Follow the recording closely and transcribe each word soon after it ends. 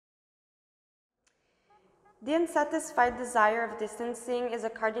The unsatisfied desire of distancing is a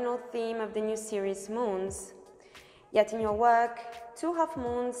cardinal theme of the new series Moons. Yet in your work, two half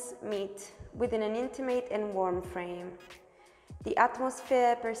moons meet within an intimate and warm frame. The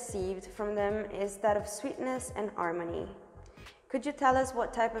atmosphere perceived from them is that of sweetness and harmony. Could you tell us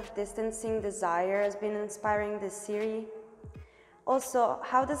what type of distancing desire has been inspiring this series? Also,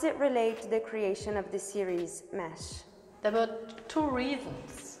 how does it relate to the creation of the series Mesh? There were two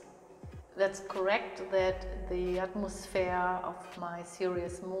reasons. That's correct that the atmosphere of my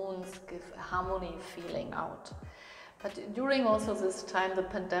series Moons give a harmony feeling out. But during also this time the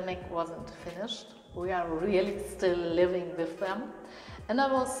pandemic wasn't finished. We are really still living with them. And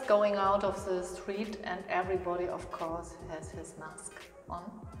I was going out of the street and everybody of course has his mask on.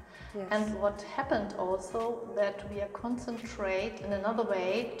 Yes. And what happened also that we are concentrate in another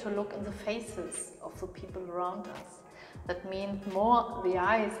way to look in the faces of the people around us. That means the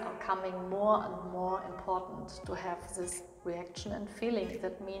eyes are coming more and more important to have this reaction and feeling.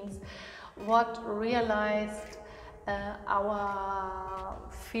 That means what realized our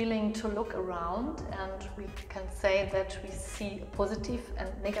feeling to look around, and we can say that we see positive and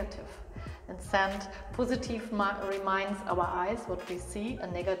negative. And then positive reminds our eyes what we see,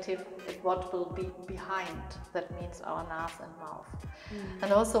 and negative is what will be behind. That means our nose and mouth.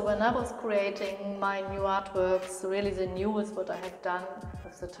 And also when I was creating my new artworks, really the newest what I have done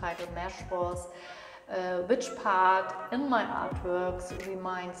with the title Mesh was which part in my artworks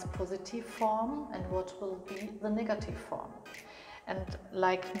reminds positive form and what will be the negative form. And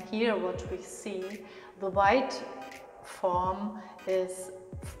like here what we see, the white form is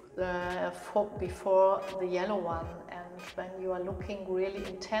before the yellow one, and when you are looking really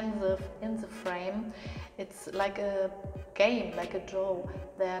intensive in the frame, it's like a game, like a draw,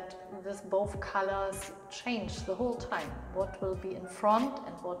 that this both colors change the whole time, what will be in front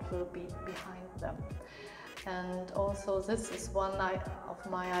and what will be behind them. And also this is one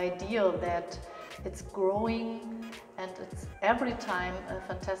of my idea, that it's growing and it's every time a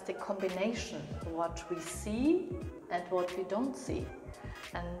fantastic combination, what we see and what we don't see.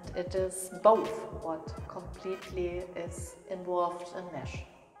 And it is both what completely is involved in Mesh.